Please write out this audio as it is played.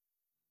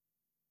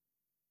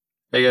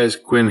Hey guys,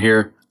 Quinn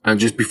here. And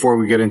just before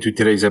we get into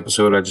today's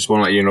episode, I just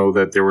want to let you know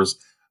that there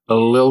was a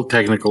little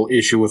technical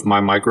issue with my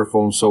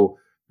microphone. So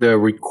the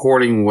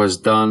recording was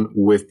done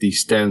with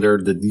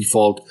the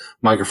default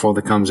microphone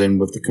that comes in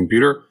with the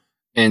computer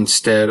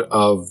instead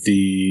of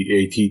the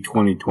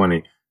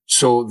AT2020.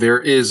 So there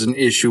is an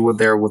issue with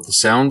the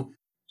sound.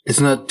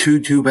 It's not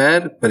too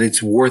bad, but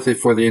it's worth it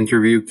for the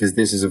interview because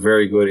this is a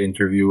very good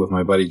interview with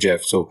my buddy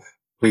Jeff. So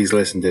please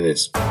listen to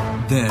this.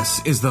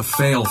 This is the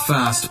Fail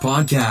Fast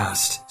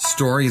Podcast.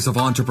 Stories of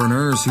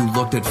entrepreneurs who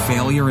looked at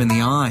failure in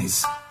the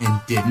eyes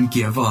and didn't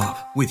give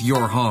up. With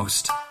your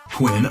host,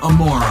 Quinn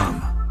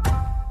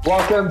Amorum.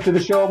 Welcome to the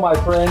show, my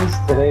friends.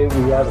 Today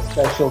we have a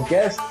special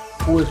guest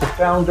who is the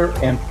founder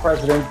and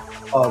president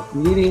of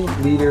Leading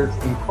Leaders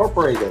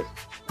Incorporated.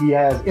 He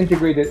has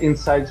integrated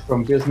insights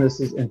from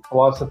businesses in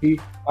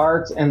philosophy,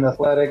 arts and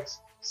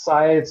athletics,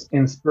 science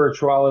and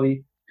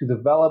spirituality to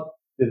develop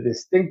the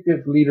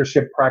distinctive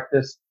leadership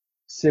practice,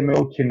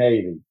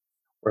 simultaneity.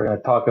 We're going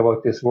to talk about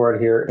this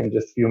word here in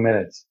just a few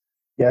minutes.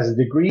 He has a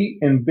degree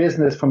in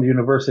business from the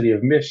University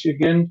of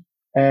Michigan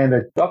and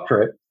a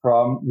doctorate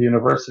from the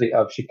University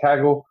of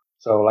Chicago.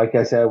 So like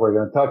I said, we're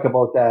going to talk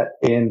about that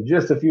in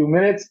just a few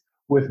minutes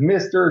with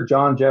Mr.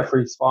 John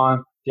Jeffrey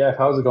Spahn. Jeff,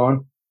 how's it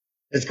going?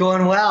 It's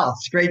going well.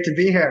 It's great to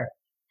be here.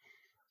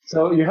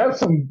 So you have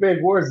some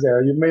big words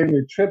there. You made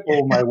me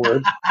triple my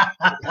words.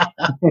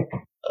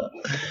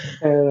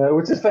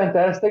 Which is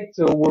fantastic.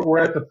 So we're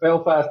at the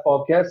Fail Fast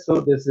podcast.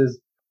 So this is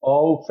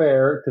all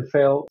fair to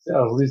fail.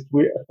 At least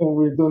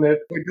we're doing it.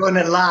 We're doing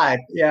it live.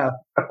 Yeah.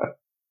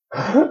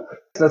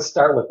 Let's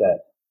start with that.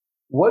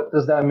 What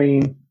does that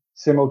mean,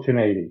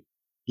 simultaneity?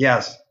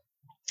 Yes.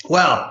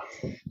 Well,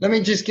 let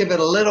me just give it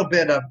a little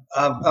bit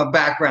of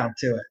background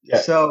to it. Yeah.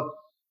 So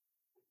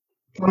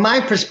from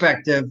my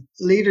perspective,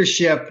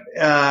 leadership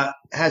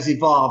has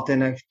evolved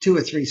in two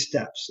or three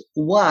steps.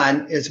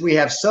 One is we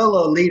have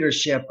solo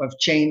leadership of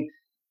chain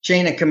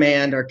of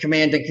command or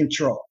command and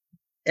control.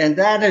 And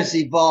that has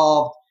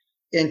evolved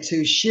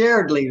into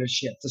shared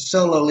leadership. The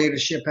solo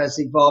leadership has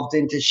evolved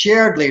into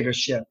shared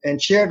leadership.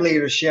 And shared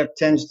leadership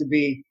tends to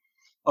be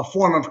a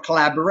form of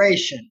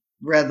collaboration,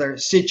 rather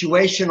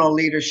situational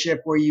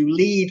leadership where you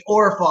lead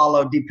or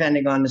follow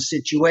depending on the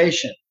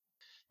situation.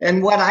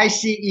 And what I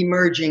see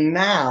emerging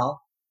now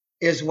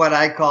is what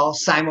I call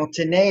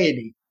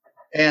simultaneity.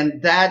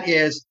 And that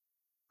is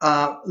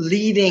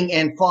leading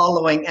and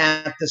following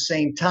at the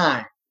same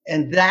time.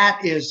 And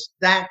that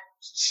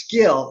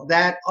skill,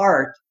 that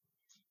art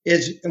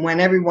is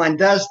when everyone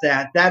does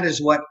that, that is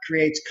what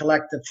creates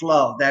collective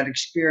flow, that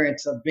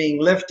experience of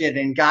being lifted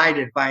and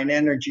guided by an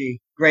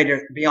energy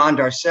greater beyond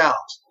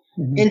ourselves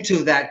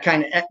into that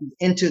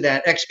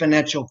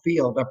exponential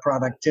field of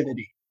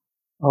productivity.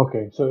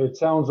 Okay. So it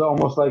sounds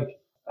almost like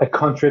a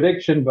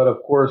contradiction, but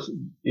of course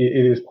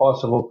it is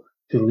possible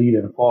to lead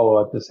and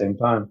follow at the same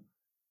time.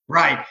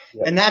 Right.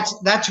 Yeah. And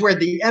that's where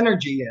the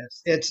energy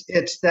is.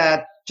 It's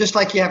that just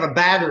like you have a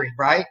battery,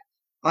 right?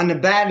 On the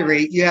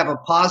battery, you have a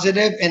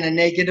positive and a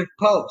negative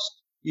post.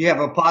 You have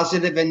a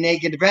positive and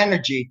negative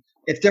energy.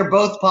 If they're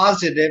both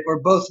positive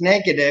or both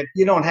negative,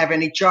 you don't have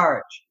any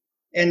charge.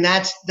 And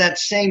that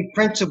same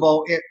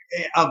principle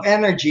of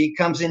energy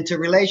comes into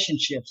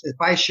relationships. If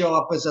I show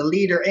up as a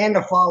leader and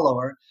a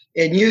follower,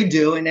 and you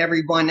do, and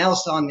everyone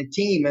else on the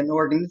team and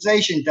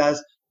organization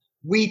does,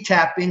 we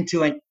tap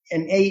into an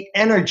innate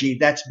energy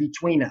that's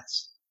between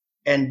us.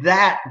 And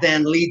that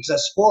then leads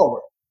us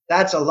forward.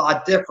 That's a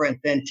lot different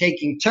than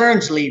taking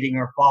turns leading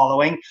or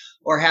following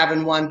or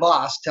having one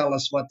boss tell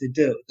us what to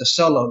do, the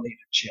solo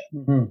leadership.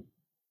 Mm-hmm. Does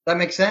that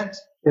make sense?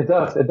 It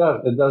does. It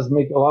does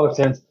make a lot of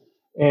sense.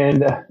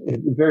 And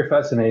it's very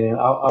fascinating.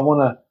 I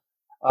want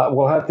to,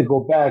 we'll have to go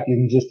back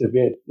in just a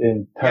bit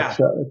and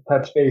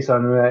touch base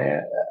on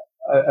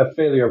a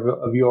failure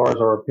of yours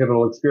or a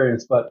pivotal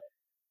experience. But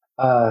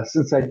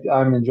since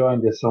I'm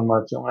enjoying this so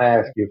much, I want to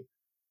ask you,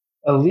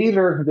 a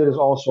leader that is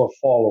also a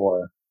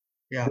follower,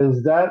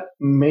 does that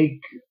make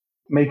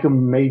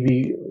him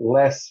maybe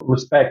less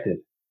respected?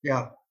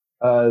 Yeah.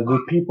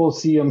 Do people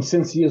see him,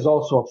 since he is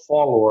also a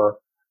follower,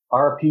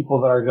 are people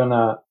that are going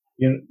to,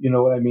 you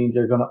know what I mean?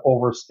 They're going to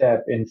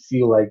overstep and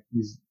feel like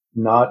he's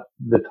not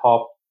the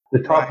top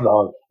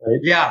dog, right?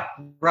 Yeah,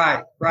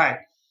 right.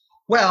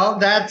 Well,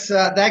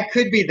 that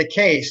could be the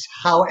case.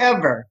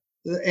 However,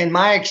 in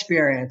my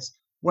experience,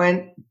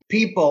 when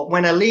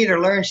a leader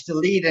learns to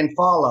lead and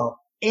follow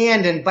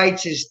and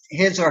invites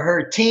his or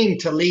her team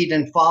to lead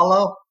and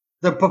follow,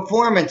 the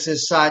performance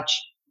is such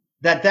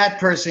that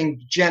person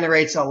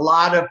generates a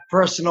lot of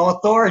personal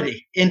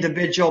authority,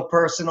 individual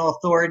personal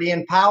authority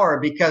and power,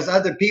 because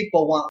other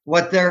people want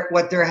what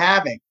they're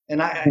having. And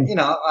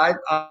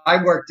I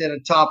worked at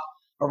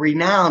a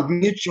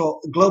renowned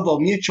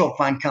global mutual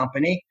fund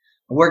company.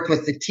 I worked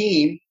with the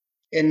team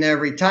in their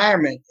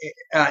retirement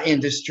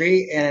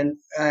industry, and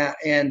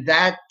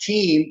that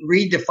team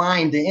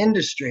redefined the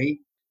industry.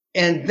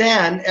 And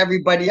then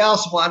everybody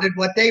else wanted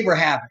what they were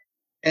having.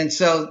 And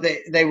so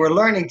they were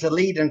learning to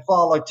lead and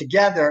follow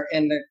together,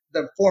 and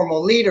the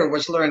formal leader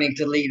was learning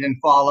to lead and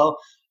follow.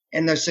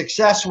 And their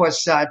success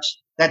was such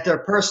that their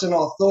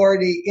personal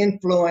authority,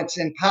 influence,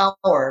 and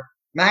power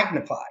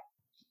magnified.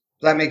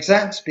 Does that make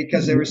sense?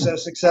 Because they were so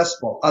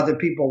successful, other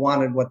people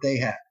wanted what they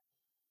had.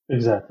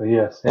 Exactly,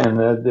 yes. And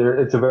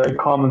it's a very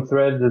common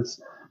thread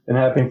that's been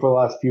happening for the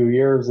last few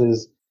years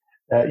is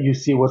that you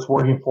see what's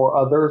working for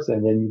others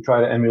and then you try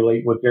to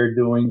emulate what they're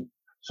doing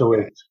so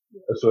it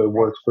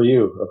works for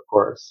you, of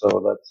course. So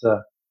that's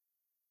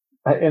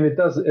and it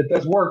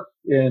does work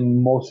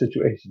in most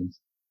situations.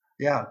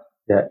 Yeah.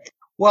 Yeah.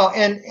 Well,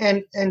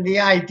 and the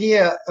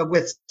idea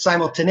with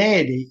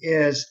simultaneity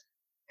is,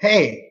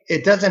 hey,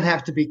 it doesn't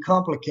have to be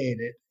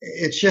complicated.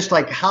 It's just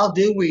like, how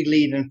do we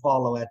lead and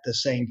follow at the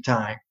same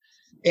time?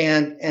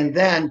 And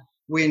then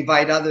we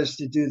invite others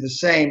to do the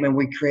same, and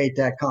we create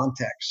that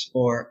context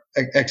for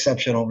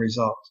exceptional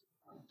results.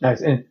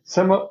 Nice. And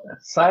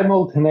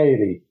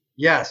simultaneity.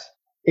 Yes.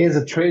 Is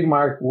a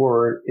trademark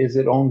word. Is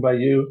it owned by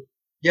you?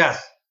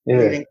 Yes.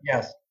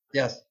 Yes.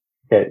 Yes.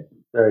 Okay.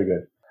 Very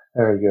good.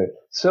 Very good.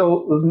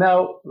 So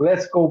now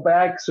let's go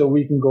back so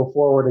we can go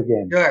forward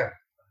again. Sure.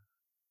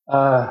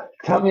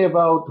 Tell me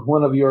about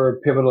one of your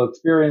pivotal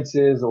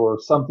experiences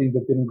or something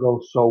that didn't go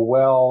so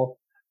well.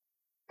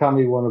 Tell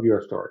me one of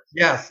your stories.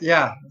 Yes.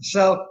 Yeah.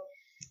 So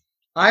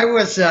I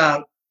was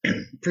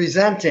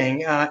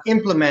presenting,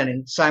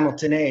 implementing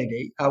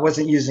simultaneity. I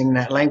wasn't using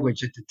that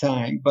language at the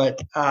time, but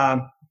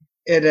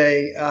at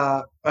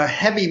a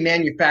heavy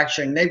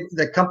manufacturing,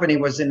 the company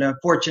was in a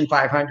Fortune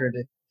 500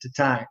 at the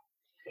time.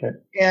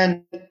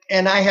 Okay.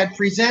 And I had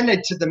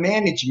presented to the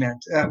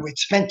management. We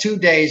spent 2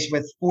 days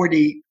with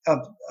 40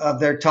 of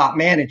their top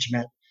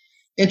management,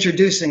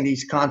 introducing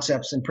these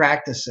concepts and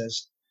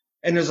practices.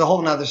 And there's a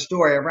whole nother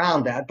story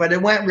around that, but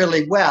it went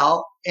really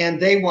well. And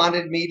they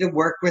wanted me to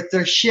work with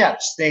their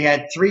shifts. They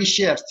had 3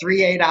 shifts,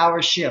 3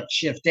 8-hour shifts,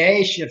 shift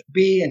A, shift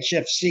B, and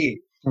shift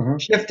C. Mm-hmm.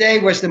 Shift A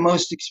was the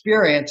most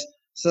experienced.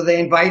 So they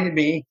invited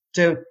me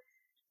to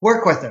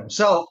work with them.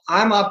 So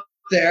I'm up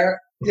there,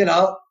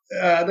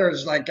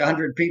 there's like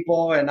 100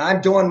 people and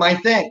I'm doing my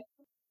thing.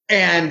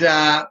 And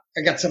I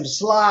got some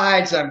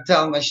slides. I'm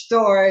telling my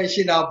stories,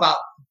 about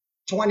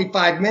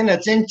 25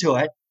 minutes into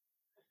it.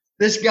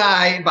 This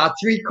guy, about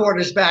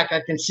 3/4 back,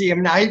 I can see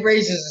him now. He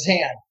raises his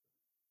hand.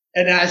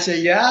 And I say,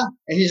 yeah.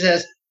 And he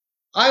says,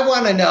 I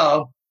want to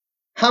know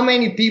how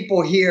many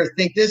people here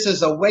think this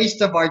is a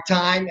waste of our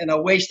time and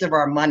a waste of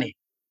our money.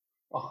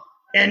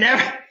 And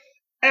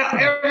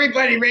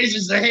everybody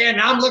raises their hand.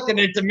 I'm looking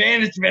at the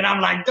management.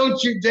 I'm like,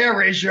 don't you dare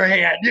raise your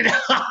hand.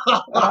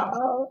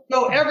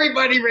 So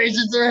everybody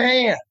raises their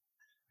hand.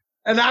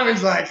 And I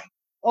was like,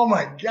 oh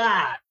my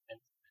God.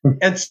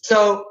 And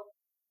so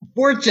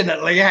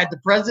fortunately, I had the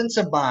presence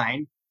of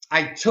mind.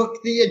 I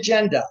took the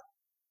agenda.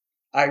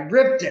 I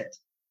ripped it.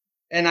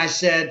 And I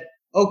said,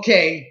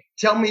 okay,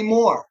 tell me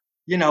more.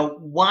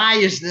 Why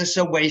is this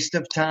a waste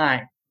of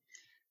time?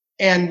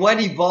 And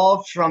what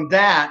evolved from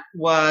that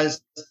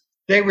was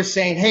they were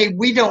saying, hey,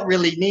 we don't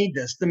really need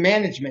this. The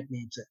management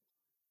needs it.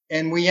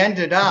 And we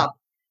ended up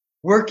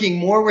working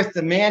more with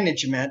the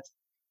management.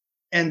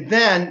 And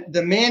then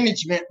the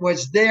management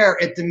was there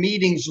at the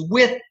meetings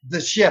with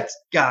the shift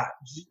guys,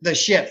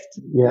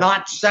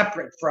 not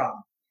separate from.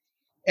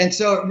 And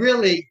so it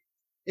really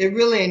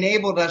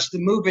enabled us to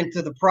move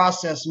into the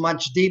process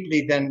much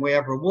deeply than we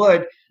ever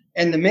would.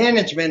 And the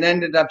management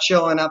ended up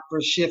showing up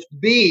for shift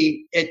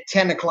B at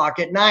 10 o'clock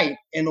at night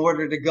in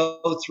order to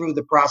go through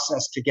the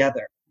process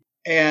together.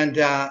 And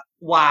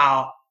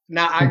wow,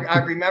 now I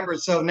remember.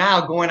 So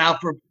now going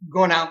out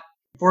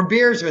for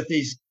beers with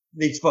these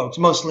folks,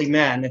 mostly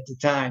men at the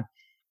time,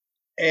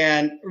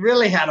 and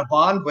really had a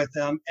bond with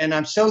them. And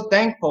I'm so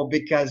thankful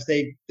because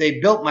they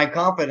built my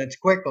confidence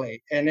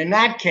quickly. And in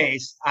that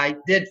case, I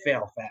did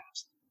fail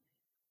fast.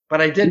 But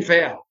I did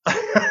fail.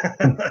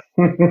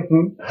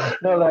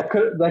 No, that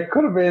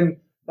could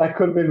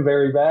have been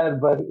very bad,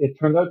 but it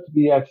turned out to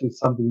be actually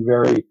something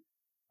very,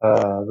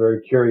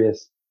 very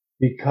curious,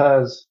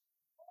 because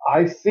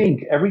I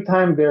think every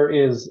time there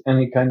is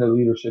any kind of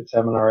leadership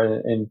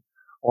seminar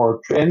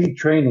or any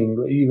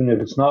training, even if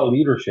it's not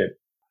leadership,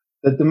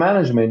 that the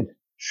management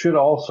should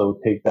also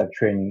take that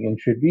training and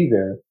should be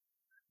there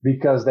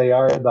because they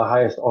are the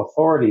highest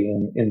authority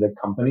in the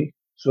company.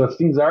 So if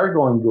things are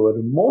going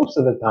good, most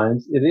of the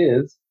times it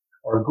is,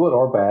 or good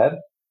or bad,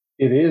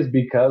 it is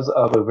because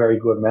of a very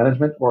good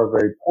management or a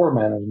very poor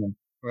management.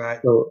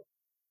 Right. So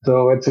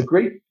it's a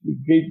great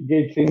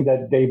thing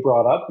that they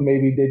brought up.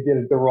 Maybe they did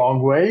it the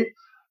wrong way,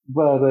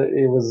 but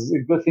it was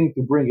a good thing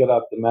to bring it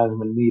up. The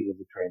management needed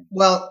the training.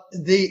 Well,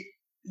 they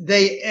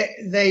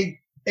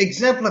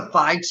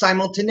exemplified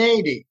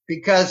simultaneity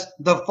because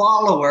the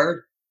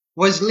follower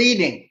was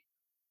leading.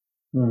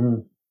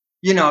 Mm-hmm.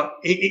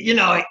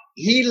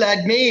 He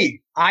led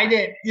me. I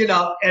did,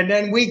 and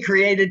then we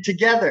created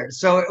together.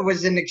 So it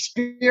was an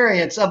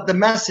experience of the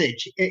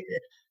message.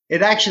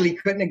 It actually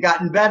couldn't have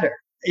gotten better.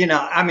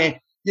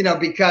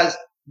 Because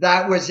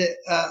that was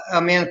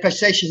a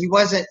manifestation.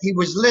 He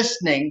was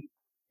listening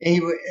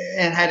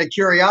and had a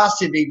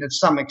curiosity to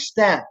some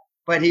extent,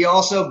 but he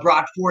also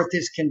brought forth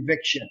his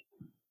conviction.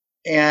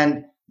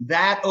 And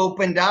that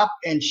opened up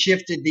and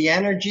shifted the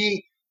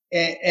energy.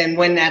 And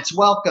when that's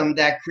welcomed,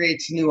 that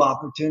creates new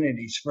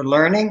opportunities for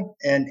learning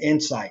and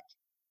insight.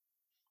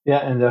 Yeah,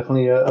 and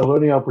definitely a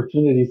learning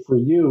opportunity for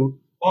you.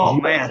 Oh,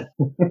 man.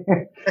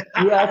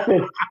 you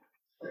acted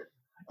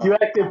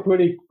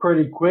pretty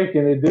quick,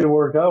 and it did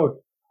work out.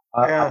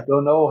 I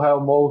don't know how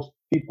most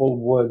people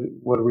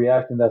would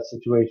react in that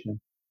situation,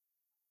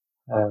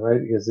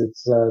 right? Because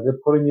it's they're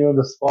putting you on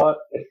the spot.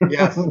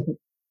 Yes.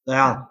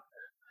 Yeah.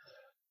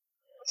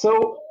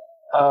 So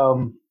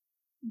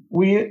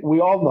we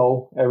all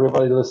know,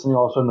 everybody listening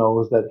also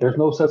knows that there's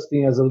no such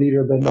thing as a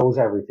leader that knows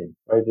everything,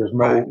 right? There's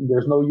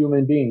no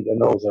human being that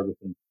knows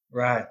everything.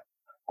 Right.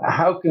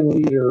 How can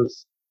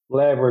leaders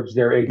leverage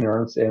their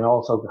ignorance, and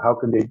also how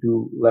can they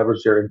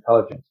leverage their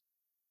intelligence?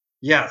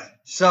 Yes.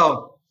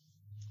 So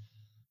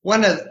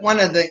one of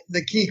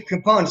the key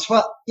components,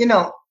 well,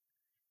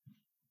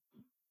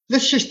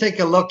 let's just take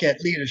a look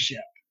at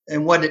leadership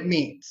and what it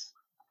means.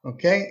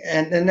 Okay.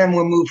 And then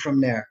we'll move from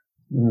there.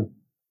 Mm-hmm.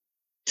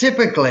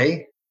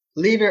 Typically,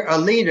 a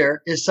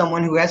leader is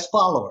someone who has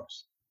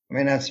followers. I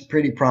mean, that's a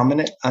pretty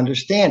prominent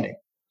understanding.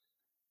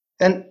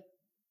 And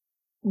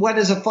what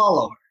is a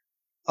follower?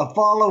 A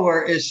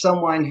follower is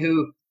someone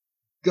who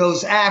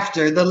goes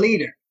after the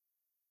leader,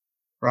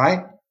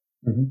 right?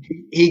 Mm-hmm.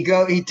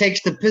 He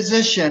takes the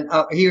position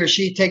of, he or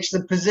she takes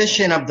the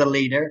position of the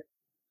leader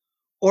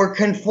or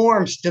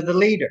conforms to the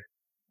leader.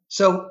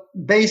 So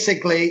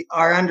basically,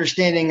 our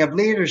understanding of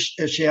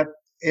leadership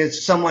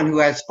is someone who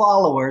has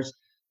followers,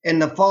 and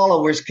the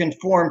followers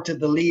conform to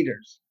the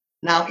leaders.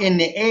 Now, in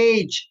the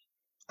age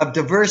of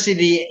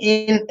diversity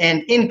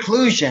and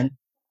inclusion,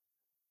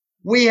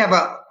 we have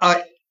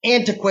a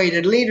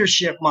antiquated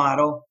leadership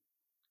model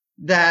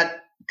that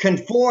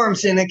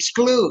conforms and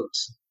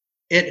excludes.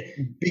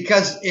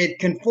 It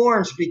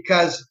conforms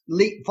because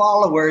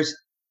followers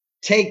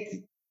take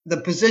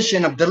the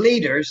position of the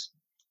leaders,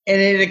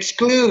 and it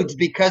excludes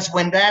because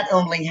when that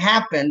only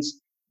happens,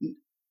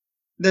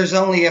 there's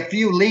only a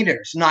few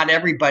leaders. Not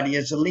everybody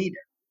is a leader.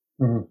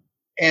 Mm-hmm.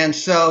 And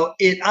so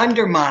it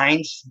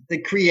undermines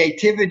the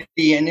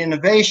creativity and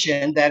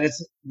innovation that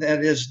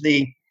is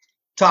the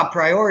top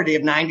priority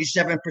of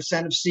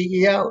 97% of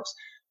CEOs.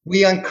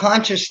 We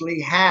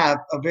unconsciously have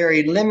a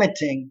very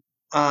limiting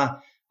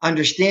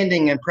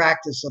understanding and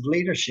practice of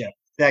leadership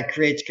that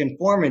creates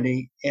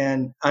conformity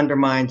and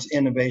undermines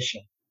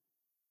innovation.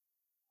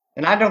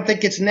 And I don't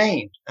think it's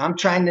named. I'm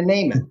trying to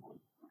name it.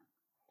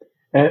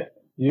 And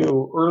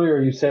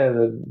earlier you said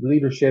that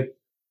leadership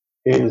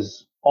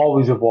is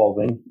always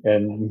evolving,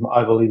 and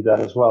I believe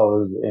that as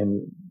well,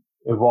 and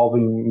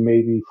evolving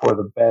maybe for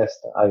the best,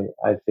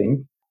 I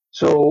think.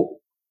 So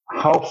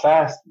how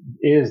fast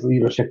is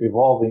leadership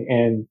evolving?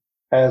 And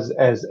as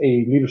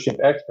a leadership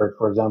expert,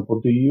 for example,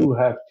 do you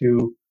have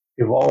to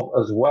evolve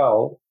as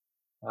well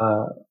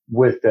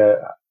with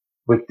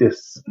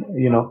this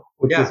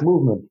this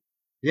movement?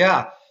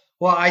 Yeah.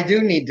 Well, I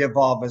do need to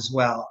evolve as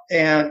well.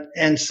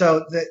 And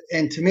so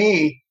to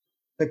me,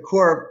 the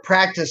core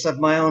practice of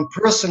my own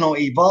personal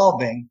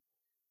evolving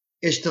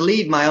is to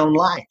lead my own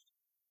life.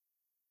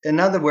 In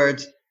other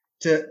words,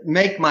 to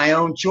make my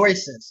own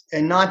choices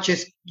and not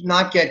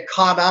get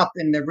caught up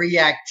in the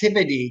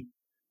reactivity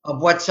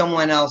of what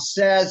someone else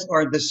says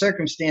or the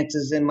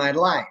circumstances in my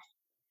life.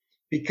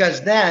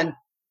 Because then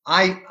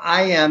I'm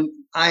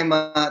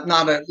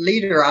not a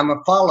leader. I'm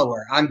a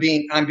follower. I'm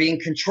being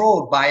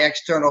controlled by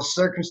external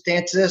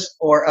circumstances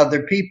or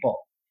other people.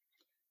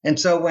 And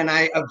so when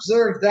I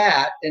observe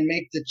that and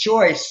make the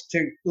choice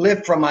to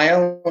live from my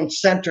own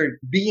centered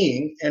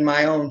being and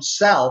my own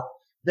self,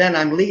 then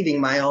I'm leading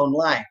my own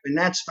life. And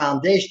that's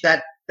foundation.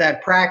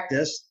 That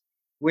practice,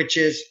 which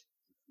is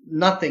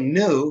nothing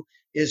new,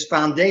 is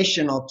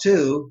foundational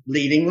to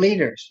leading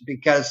leaders,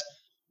 because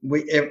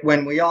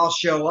when we all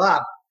show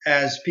up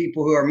as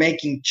people who are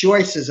making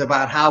choices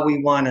about how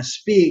we want to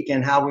speak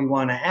and how we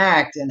want to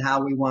act and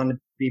how we want to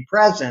be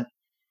present,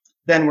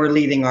 then we're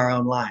leading our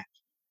own life.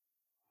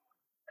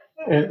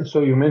 And so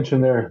you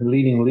mentioned there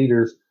leading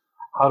leaders.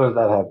 How does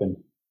that happen?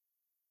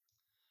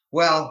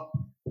 Well,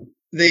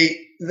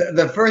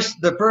 the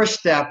first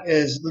step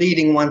is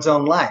leading one's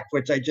own life,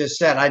 which I just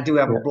said. I do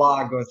have a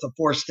blog with the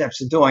 4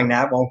 steps of doing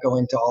that. Won't go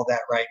into all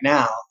that right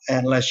now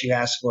unless you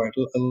ask for it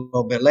a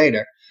little bit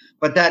later.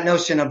 But that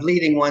notion of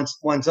leading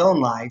one's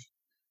own life,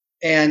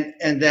 and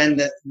then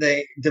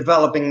the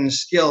developing the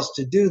skills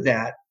to do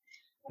that.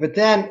 But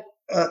then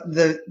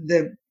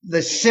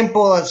the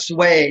simplest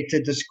way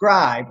to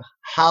describe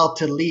how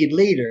to lead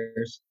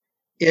leaders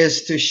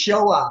is to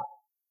show up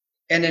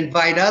and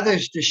invite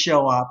others to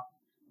show up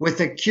with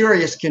a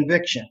curious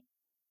conviction.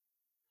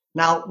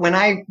 Now, when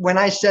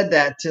I said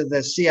that to the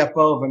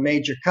CFO of a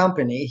major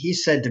company, he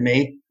said to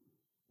me,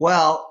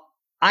 well,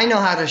 I know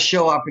how to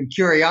show up in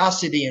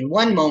curiosity in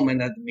one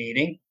moment of the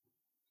meeting,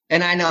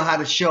 and I know how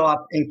to show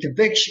up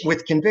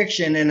with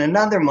conviction in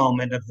another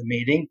moment of the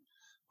meeting.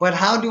 But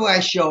how do I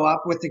show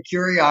up with the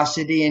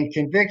curiosity and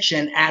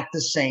conviction at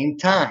the same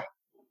time?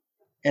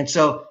 And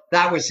so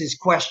that was his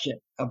question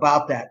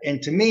about that.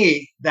 And to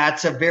me,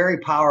 that's a very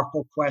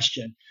powerful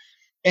question.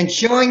 And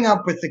showing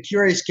up with a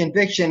curious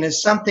conviction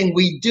is something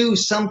we do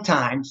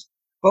sometimes,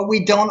 but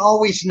we don't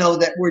always know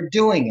that we're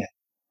doing it.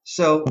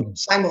 So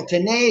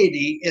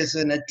simultaneity is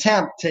an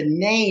attempt to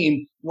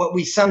name what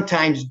we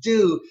sometimes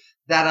do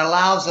that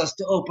allows us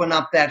to open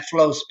up that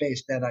flow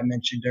space that I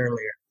mentioned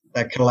earlier,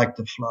 that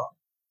collective flow.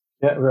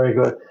 Yeah, very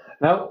good.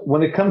 Now,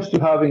 when it comes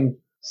to having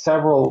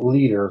several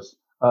leaders,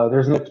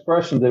 there's an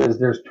expression that is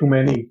there's too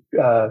many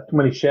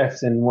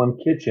chefs in one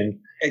kitchen.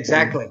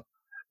 Exactly.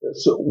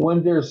 So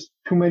when there's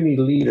too many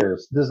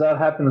leaders, does that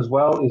happen as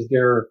well? Is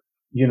there,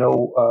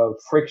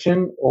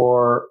 friction,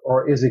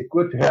 or is it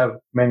good to have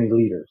many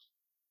leaders?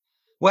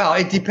 Well,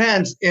 it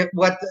depends.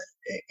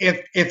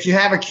 If you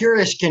have a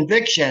curious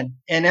conviction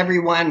and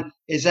everyone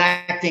is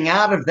acting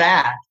out of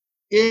that,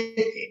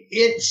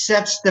 it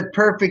sets the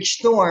perfect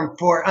storm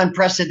for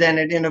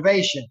unprecedented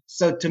innovation.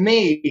 So to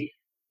me,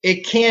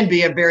 it can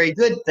be a very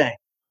good thing.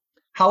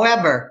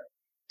 However,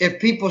 if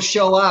people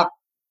show up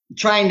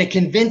trying to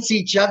convince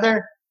each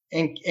other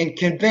and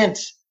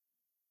convince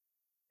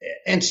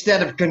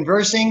instead of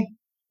conversing,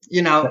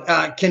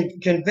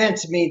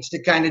 convince means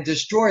to kind of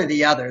destroy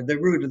the other, the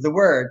root of the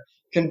word.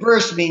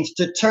 Converse means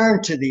to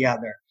turn to the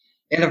other.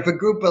 And if a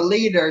group of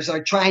leaders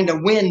are trying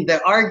to win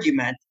the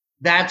argument,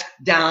 that's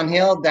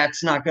downhill.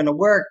 That's not going to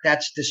work.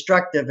 That's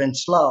destructive and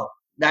slow.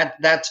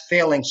 That's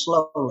failing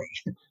slowly,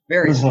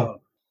 very slowly.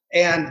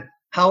 And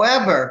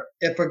however,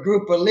 if a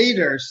group of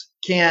leaders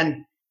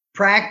can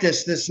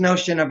practice this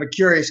notion of a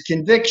curious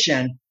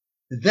conviction,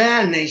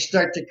 then they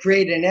start to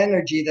create an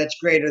energy that's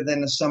greater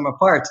than the sum of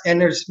parts.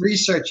 And there's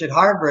research at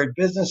Harvard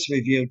Business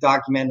Review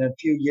documented a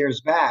few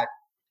years back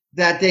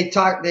that they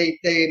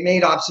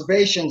made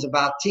observations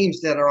about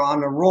teams that are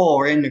on a roll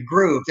or in the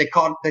groove.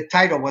 The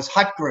title was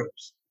Hut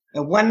Groups.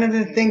 And one of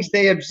the things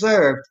they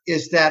observed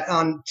is that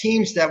on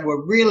teams that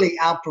were really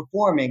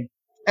outperforming,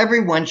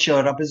 everyone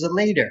showed up as a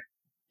leader,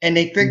 and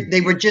they figured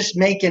they were just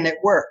making it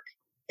work.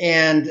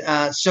 And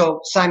so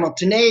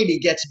simultaneity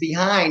gets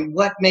behind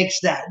what makes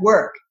that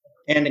work.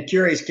 And a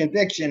curious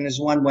conviction is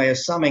one way of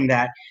summing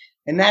that.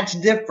 And that's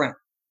different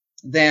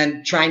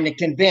than trying to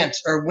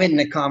convince or win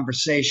the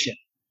conversation.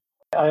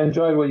 I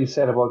enjoyed what you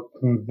said about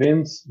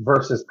convince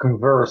versus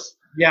converse.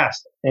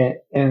 Yes.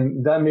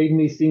 And that made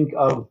me think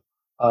of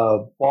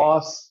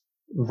boss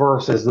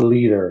versus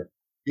leader.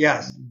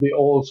 Yes. The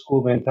old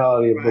school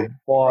mentality of the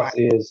boss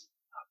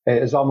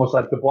is almost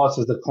like the boss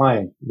is the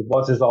client. The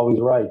boss is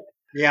always right.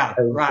 Yeah,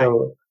 and right.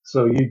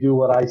 So you do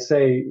what I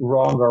say,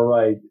 wrong or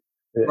right.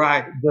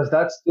 Right. Does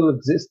that still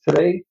exist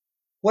today?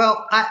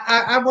 Well,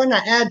 I want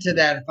to add to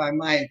that, if I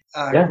might,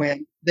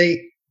 Quinn.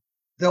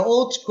 The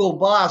old school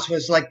boss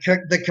was like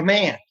the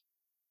command.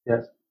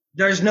 Yes.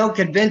 There's no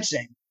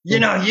convincing. You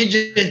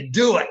just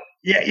do it.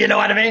 Yeah, you know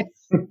what I mean?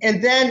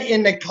 And then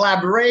in the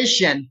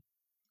collaboration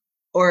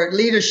or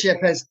leadership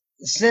has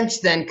since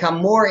then come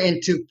more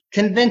into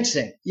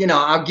convincing.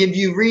 I'll give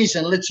you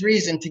reason. Let's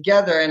reason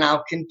together, and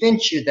I'll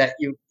convince you that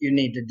you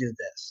need to do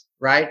this,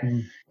 right?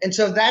 And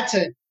so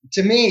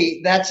to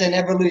me, that's an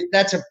evolution.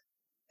 That's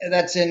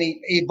an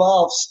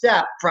evolved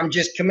step from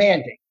just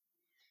commanding.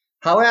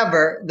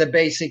 However, the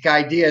basic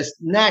idea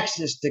next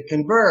is to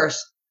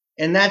converse,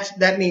 and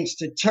that means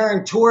to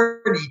turn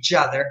toward each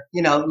other,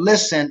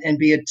 listen and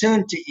be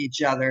attuned to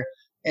each other,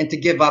 and to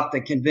give up the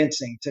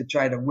convincing to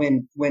try to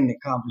win the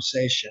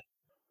conversation.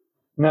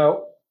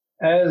 Now,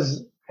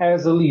 as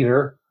a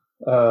leader,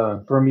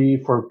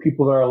 for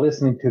people that are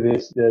listening to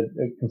this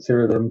that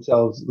consider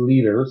themselves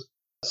leaders,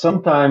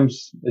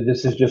 sometimes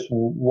this is just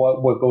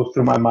what goes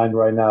through my mind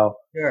right now.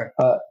 Sure.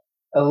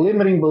 A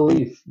limiting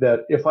belief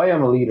that if I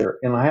am a leader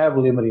and I have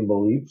limiting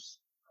beliefs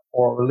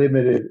or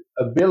limited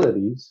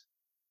abilities,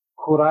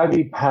 could I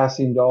be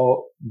passing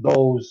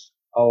those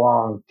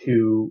along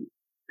to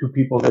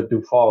people that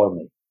do follow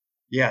me?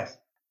 Yes.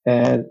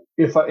 And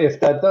if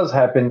that does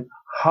happen,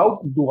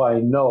 how do I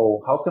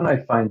know? How can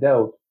I find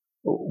out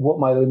what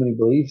my limiting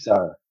beliefs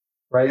are?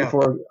 Right. Yeah.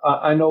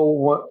 I know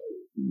what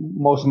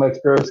most of my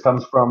experience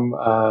comes from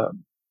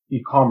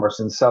e-commerce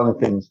and selling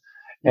things,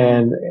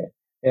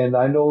 and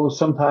I know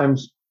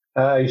sometimes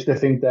I used to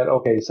think that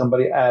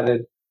somebody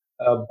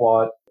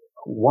bought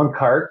one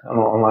cart, an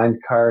online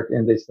cart,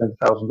 and they spent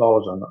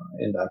 $1,000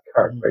 in that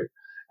cart, right?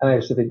 And I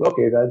used to think,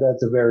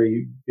 that's a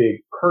very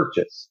big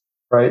purchase,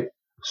 right?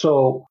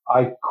 So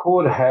I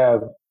could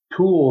have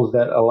tools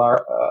that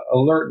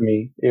alert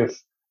me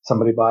if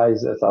somebody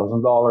buys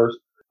 $1,000,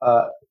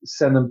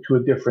 send them to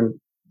a different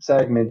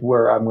segment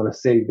where I'm going to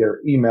save their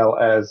email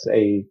as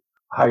a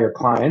higher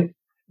client,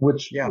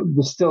 which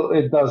still,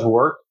 it does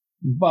work,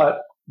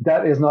 but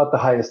that is not the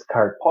highest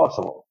cart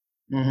possible.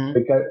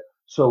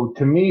 So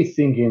to me,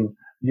 thinking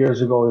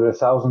years ago that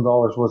 $1,000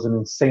 was an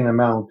insane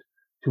amount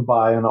to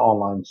buy an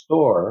online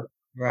store.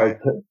 Right.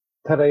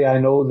 Today, I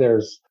know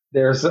there's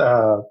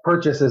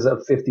purchases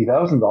of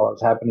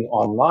 $50,000 happening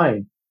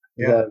online.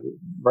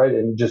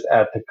 And just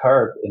add to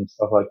cart and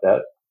stuff like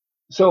that.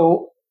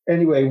 So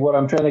anyway, what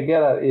I'm trying to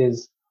get at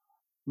is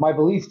my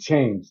belief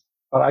changed,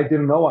 but I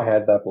didn't know I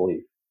had that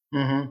belief.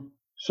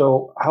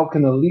 So how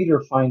can a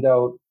leader find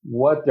out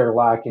what they're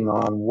lacking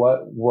on,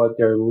 what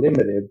they're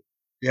limited,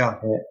 Yeah.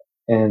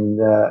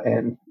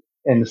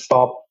 and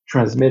stop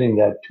transmitting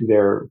that to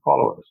their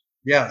followers?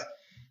 Yes.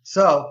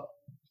 So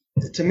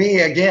to me,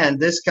 again,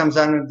 this comes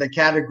under the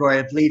category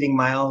of leading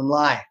my own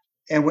life.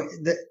 And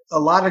a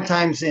lot of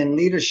times in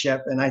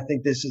leadership, and I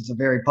think this is a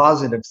very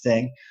positive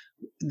thing,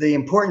 the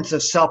importance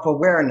of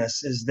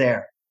self-awareness is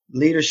there.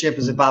 Leadership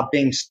is about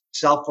being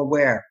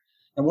self-aware.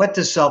 And what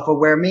does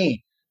self-aware mean?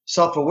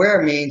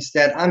 Self-aware means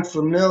that I'm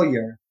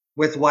familiar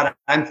with what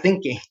I'm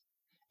thinking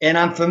and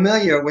I'm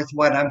familiar with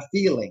what I'm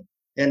feeling.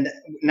 And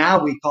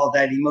now we call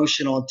that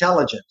emotional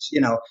intelligence,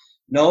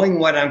 knowing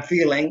what I'm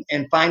feeling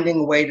and finding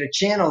a way to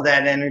channel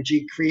that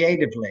energy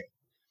creatively.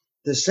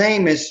 The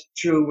same is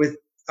true with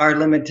our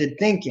limited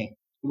thinking.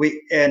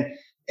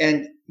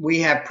 And we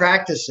have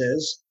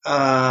practices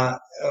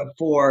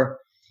for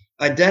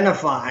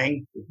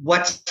identifying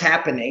what's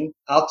happening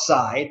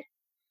outside,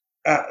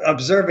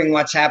 observing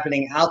what's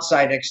happening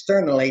outside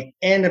externally,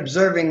 and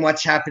observing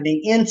what's happening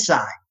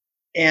inside.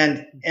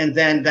 And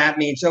then that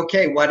means,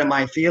 okay, what am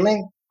I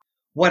feeling?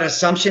 What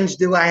assumptions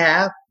do I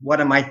have?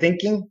 What am I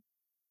thinking?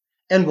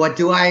 And what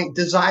do I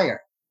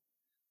desire?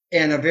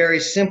 And a very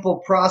simple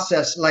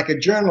process, like a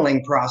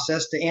journaling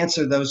process, to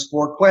answer those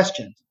 4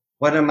 questions.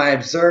 What am I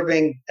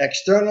observing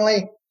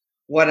externally?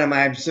 What am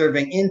I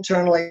observing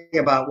internally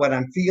about what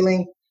I'm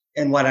feeling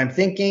and what I'm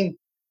thinking?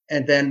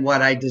 And then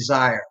what I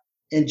desire.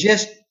 And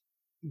just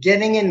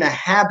getting in the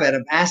habit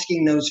of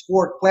asking those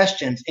 4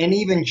 questions and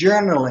even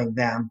journaling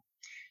them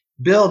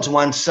builds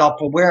one's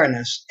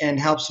self-awareness and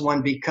helps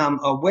one become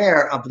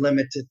aware of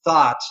limited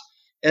thoughts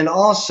and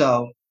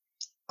also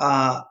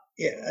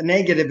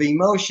negative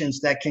emotions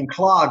that can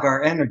clog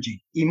our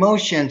energy.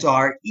 Emotions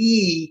are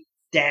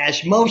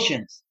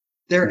motions.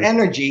 They're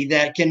energy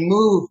that can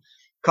move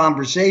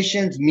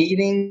conversations,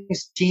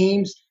 meetings,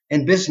 teams,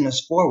 and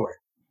business forward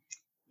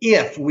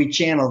if we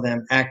channel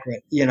them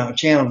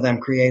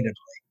creatively.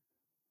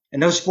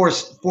 And those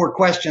four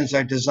questions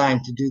are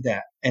designed to do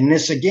that. And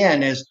this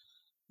again is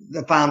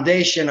the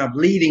foundation of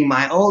leading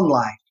my own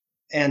life.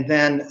 And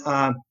then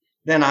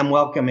I'm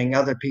welcoming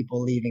other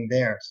people leading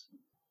theirs.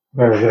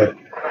 Very good.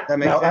 That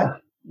makes sense?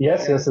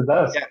 Yes, it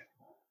does. Yeah.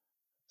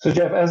 So,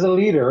 Jeff, as a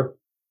leader,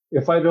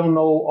 if I don't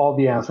know all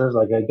the answers,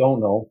 like I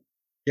don't know,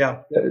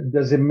 yeah,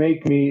 does it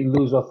make me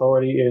lose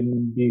authority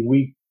and be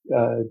weak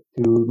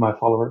to my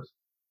followers?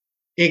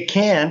 It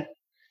can,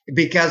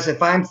 because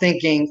if I'm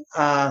thinking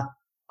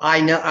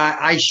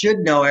I should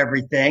know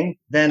everything,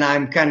 then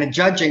I'm kind of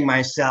judging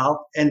myself,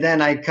 and then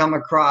I come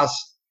across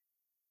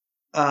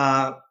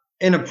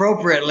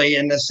inappropriately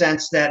in the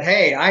sense that,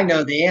 hey, I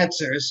know the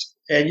answers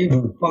and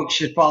you folks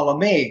should follow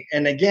me.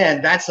 And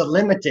again, that's a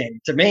limiting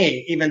to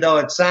me, even though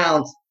it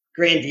sounds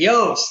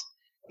grandiose.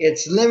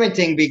 It's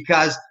limiting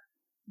because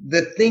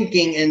the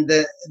thinking and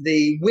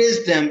the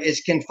wisdom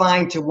is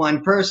confined to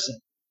one person,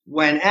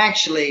 when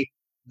actually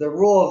the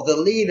role of the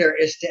leader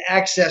is to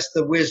access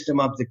the wisdom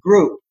of the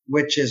group,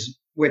 which is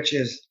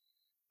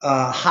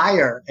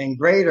higher and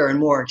greater and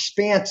more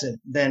expansive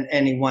than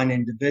any one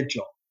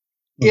individual.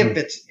 If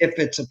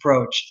it's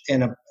approached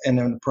in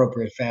an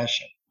appropriate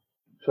fashion.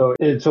 So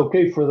it's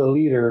okay for the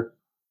leader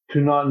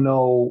to not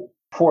know.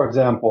 For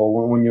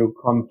example, when you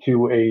come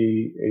to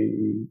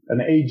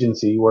an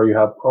agency where you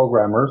have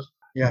programmers,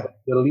 the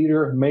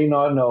leader may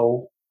not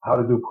know how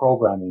to do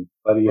programming,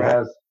 but he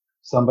has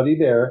somebody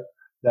there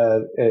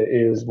that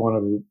is one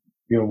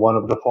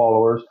of the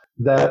followers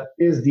that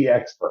is the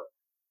expert.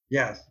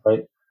 Yes.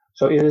 Right.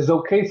 So it is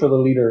okay for the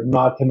leader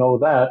not to know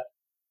that,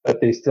 but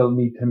they still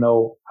need to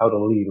know how to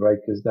lead, right?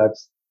 Because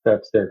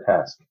that's their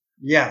task.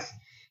 Yes.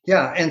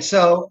 Yeah. And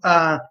so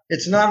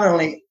it's not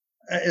only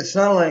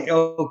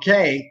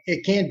okay,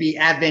 it can be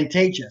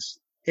advantageous.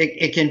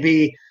 It can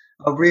be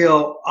a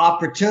real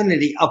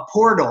opportunity, a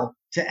portal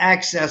to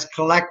access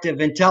collective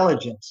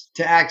intelligence,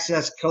 to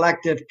access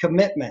collective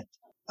commitment,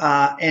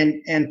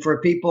 and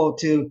for people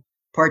to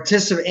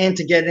participate and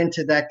to get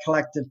into that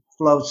collective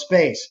flow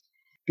space.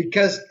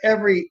 Because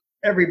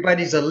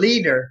everybody's a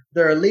leader.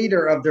 They're a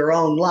leader of their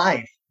own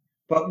life.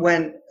 But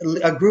when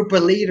a group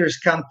of leaders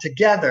come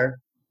together,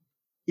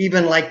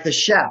 even like the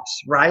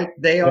chefs, right?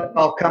 They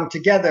all come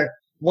together.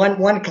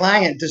 One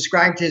client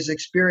described his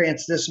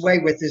experience this way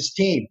with his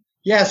team.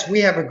 Yes, we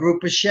have a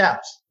group of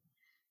chefs.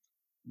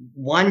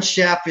 One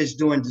chef is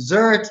doing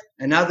dessert,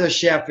 another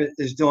chef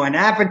is doing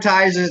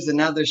appetizers,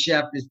 another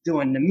chef is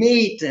doing the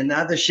meat, and the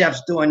other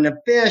chef's doing the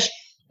fish.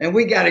 And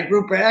we got a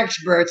group of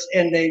experts,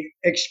 and the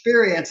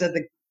experience of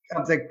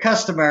the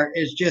customer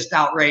is just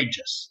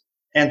outrageous.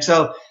 And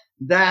so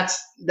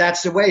that's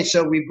the way.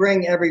 So we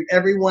bring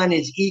everyone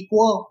is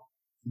equal,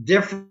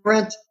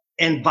 different,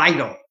 and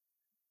vital.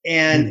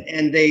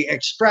 And they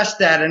express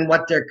that in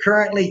what they're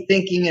currently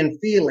thinking and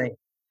feeling,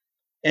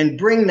 and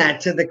bring that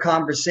to the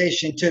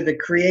conversation, to the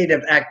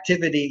creative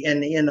activity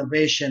and the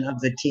innovation of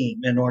the team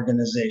and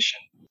organization.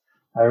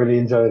 I really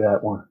enjoy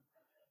that one.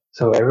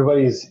 So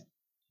everybody's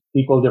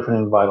equal,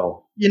 different, and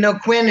vital.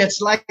 Quinn,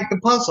 it's like a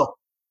puzzle,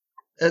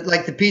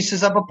 like the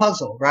pieces of a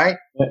puzzle, right?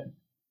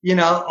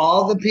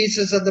 all the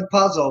pieces of the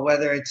puzzle,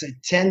 whether it's a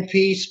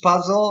 10-piece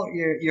puzzle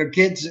your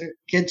kids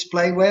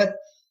play with,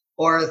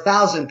 or a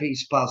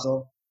 1,000-piece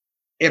puzzle.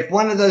 If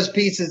one of those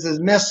pieces is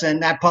missing,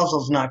 that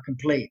puzzle's not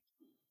complete.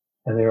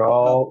 And they're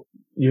all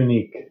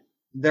unique.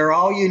 They're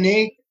all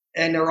unique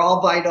and they're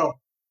all vital.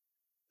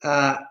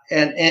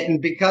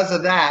 And because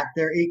of that,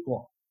 they're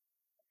equal.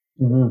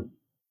 Mm-hmm.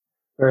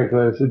 Very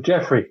good. So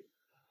Jeffrey,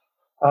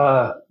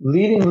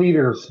 Leading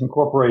Leaders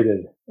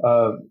Incorporated.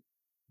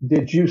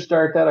 Did you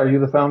start that? Are you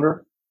the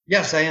founder?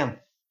 Yes, I am.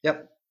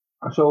 Yep.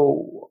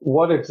 So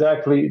what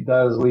exactly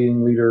does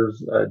Leading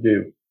Leaders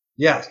do?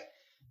 Yes.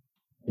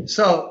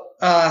 So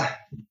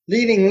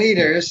Leading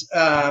Leaders,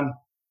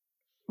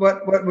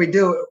 what we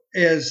do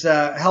is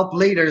help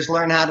leaders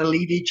learn how to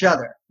lead each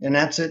other, and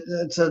that's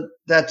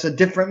a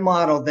different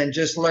model than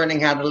just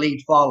learning how to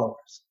lead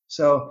followers.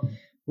 So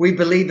we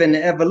believe in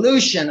the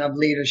evolution of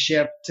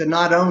leadership to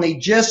not only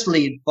just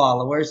lead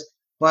followers,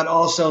 but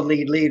also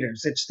lead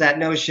leaders. It's that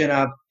notion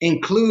of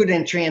include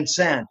and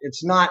transcend.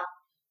 It's not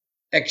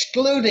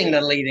excluding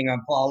the leading of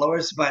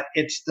followers, but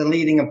it's the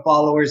leading of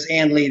followers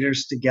and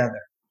leaders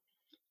together.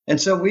 And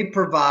so we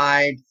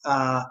provide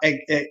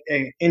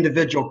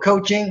individual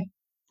coaching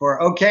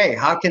for, okay,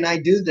 how can I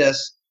do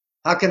this?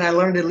 How can I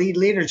learn to lead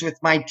leaders with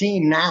my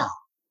team now?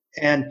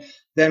 And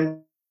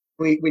then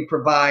we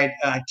provide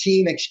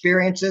team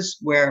experiences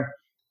where,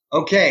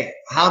 okay,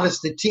 how does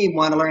the team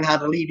want to learn how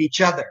to lead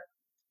each other?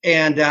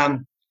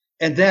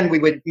 And then we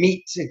would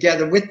meet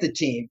together with the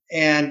team.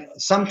 And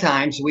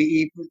sometimes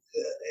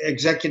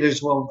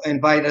executives will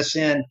invite us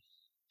in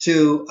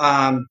to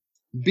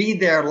be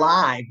there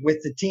live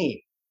with the team,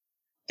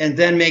 and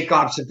then make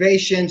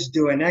observations,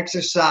 do an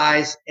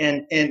exercise,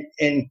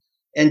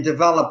 and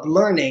develop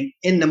learning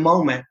in the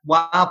moment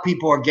while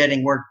people are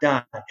getting work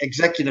done.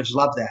 Executives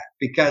love that,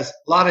 because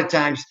a lot of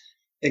times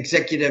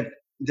executive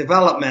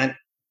development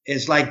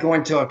is like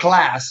going to a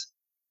class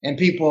and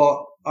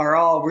people are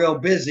all real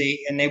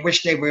busy and they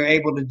wish they were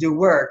able to do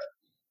work.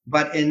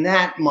 But in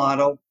that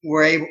model,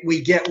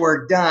 we get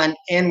work done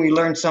and we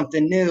learn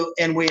something new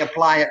and we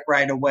apply it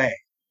right away.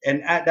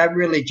 And that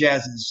really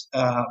jazzes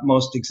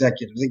most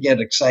executives. They get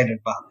excited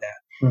about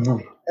that.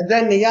 Mm-hmm. And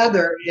then the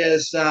other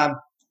is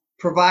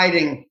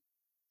providing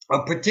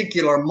a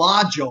particular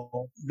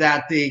module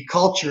that the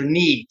culture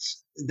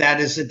needs.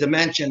 That is a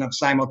dimension of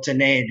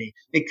simultaneity.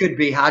 It could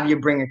be, how do you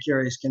bring a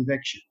curious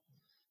conviction?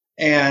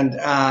 And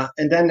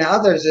then the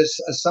others is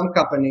some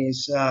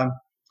companies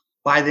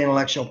buy the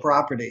intellectual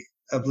property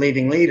of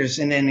leading leaders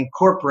and then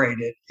incorporate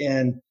it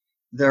in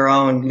their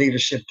own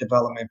leadership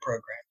development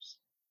programs.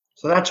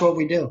 So that's what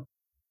we do.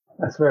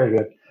 That's very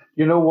good.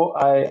 You know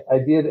what? I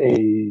did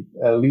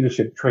a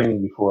leadership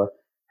training before.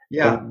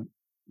 Yeah. And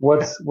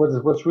what's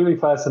really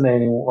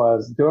fascinating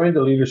was during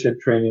the leadership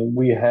training,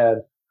 we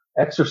had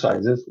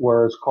exercises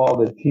where it's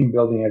called the team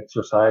building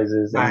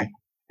exercises. Right.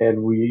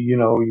 And we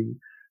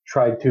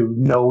tried to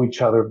know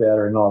each other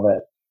better and all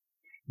that.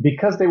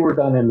 Because they were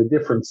done in a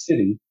different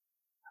city,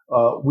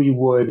 we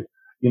would,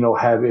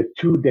 have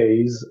 2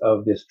 days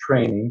of this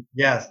training.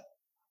 Yes.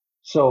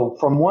 So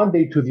from one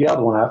day to the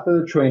other one, after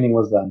the training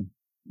was done,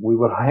 we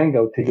would hang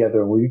out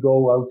together. We would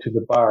go out to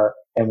the bar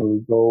and we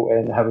would go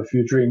and have a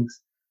few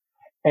drinks.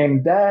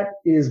 And that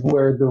is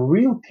where the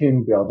real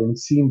team building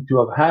seemed to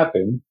have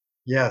happened.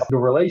 Yes. The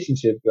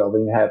relationship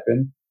building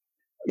happened.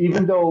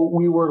 Even though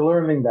we were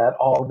learning that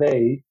all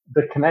day,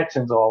 the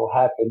connections all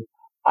happened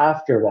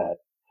after that.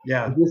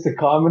 Yeah. Is this a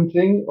common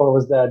thing, or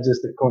was that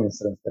just a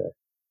coincidence there?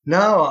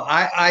 No,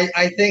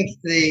 I think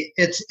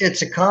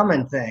it's a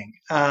common thing,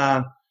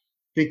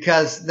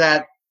 because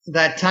that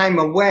time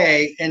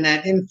away and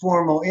that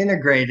informal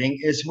integrating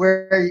is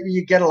where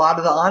you get a lot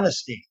of the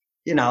honesty.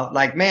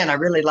 Like, man, I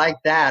really like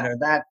that, or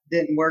that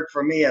didn't work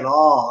for me at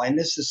all, and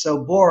this is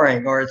so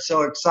boring, or it's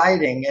so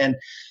exciting, and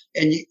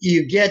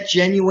you get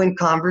genuine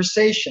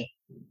conversation,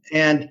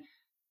 and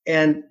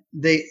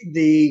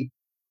the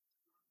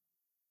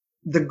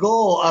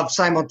goal of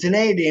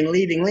simultaneity and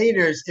leading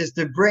leaders is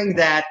to bring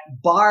that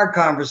bar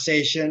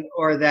conversation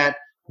or that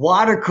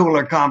water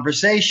cooler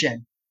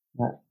conversation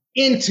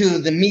into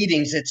the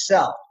meetings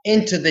itself,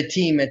 into the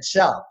team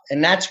itself.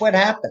 And that's what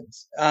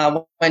happens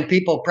when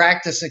people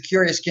practice a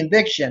curious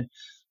conviction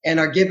and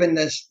are given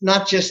this,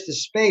 not just the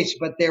space,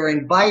 but they're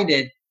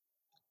invited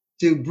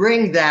to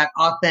bring that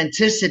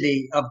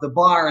authenticity of the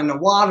bar and the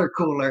water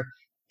cooler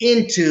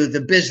into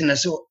the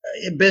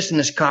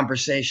business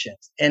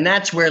conversations. And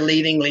that's where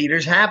leading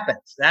leaders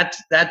happens.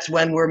 That's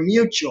when we're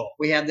mutual.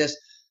 We have this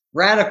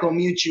radical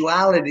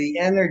mutuality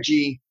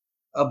energy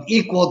of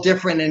equal,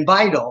 different, and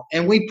vital.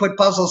 And we put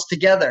puzzles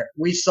together.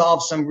 We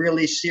solve some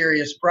really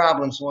serious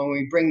problems when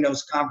we bring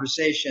those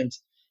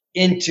conversations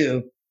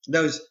into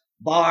those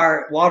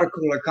bar water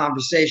cooler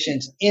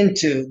conversations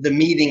into the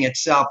meeting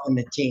itself and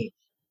the team.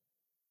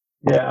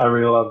 Yeah, I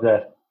really love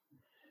that.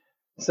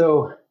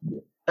 So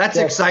that's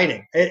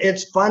exciting.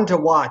 It's fun to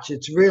watch.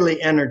 It's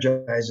really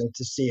energizing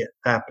to see it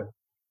happen.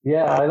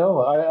 Yeah, I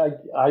know.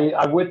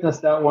 I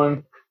witnessed that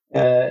one,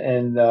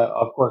 and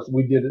of course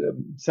we did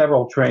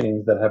several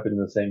trainings that happened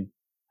the same.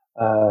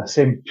 not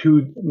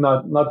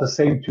the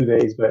same 2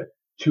 days, but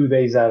 2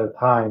 days at a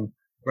time.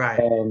 Right.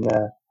 And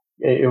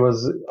there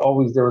was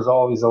always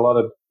a lot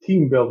of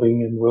team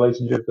building and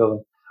relationship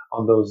building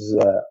on those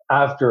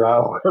after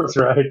hours,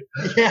 right?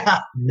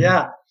 Yeah.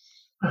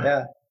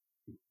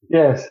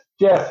 Yes,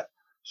 Jeff.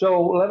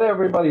 So let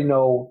everybody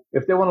know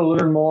if they want to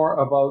learn more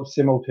about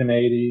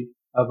simultaneity,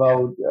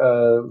 about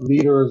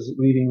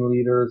leading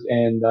leaders,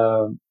 and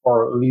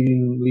or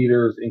Leading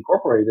Leaders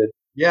Incorporated.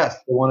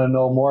 Yes. They want to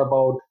know more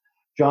about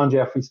John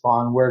Jeffrey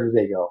Spahn. Where do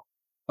they go?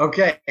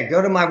 Okay,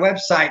 go to my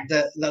website,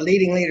 the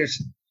Leading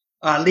Leaders,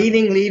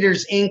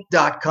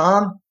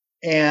 leadingleadersinc.com.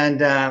 And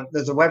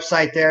there's a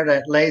website there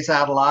that lays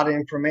out a lot of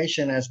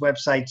information, as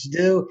websites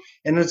do.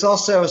 And there's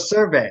also a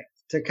survey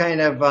to kind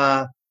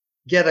of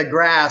get a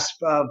grasp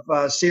of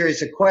a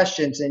series of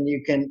questions, and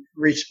you can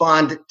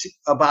respond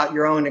about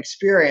your own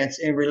experience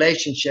in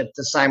relationship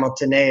to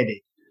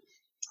simultaneity.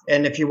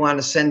 And if you want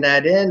to send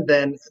that in,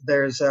 then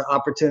there's an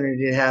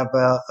opportunity to have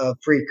a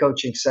free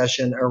coaching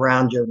session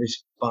around your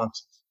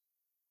responses.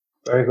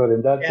 Very good.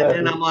 And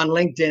then I'm on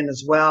LinkedIn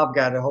as well. I've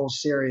got a whole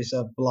series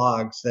of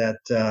blogs that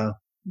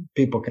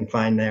people can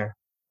find there.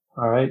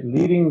 All right.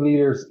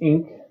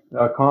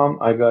 leadingleadersinc.com.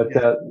 I got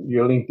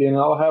your LinkedIn.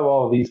 I'll have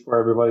all of these for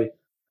everybody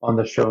on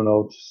the show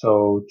notes.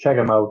 So check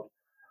them out.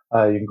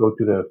 You can go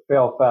to the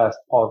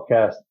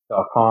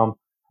failfastpodcast.com.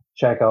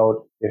 Check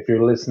out, if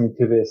you're listening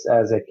to this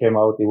as it came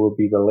out, it will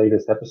be the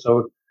latest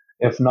episode.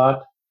 If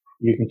not,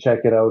 you can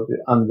check it out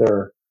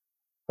under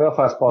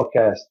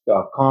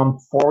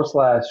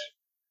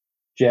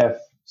failfastpodcast.com/Jeff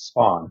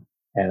Spahn.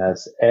 And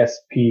that's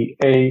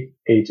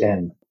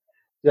SPAHN.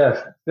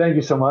 Jeff, thank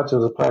you so much. It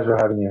was a pleasure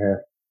having you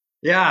here.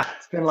 Yeah,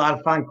 it's been a lot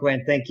of fun,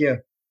 Quinn. Thank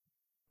you.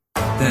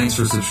 Thanks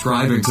for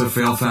subscribing to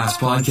Fail Fast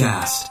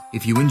Podcast.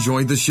 If you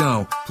enjoyed the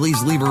show,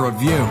 please leave a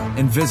review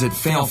and visit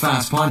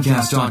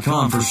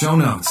failfastpodcast.com for show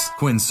notes,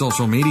 Quinn's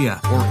social media,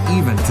 or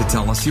even to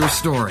tell us your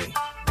story.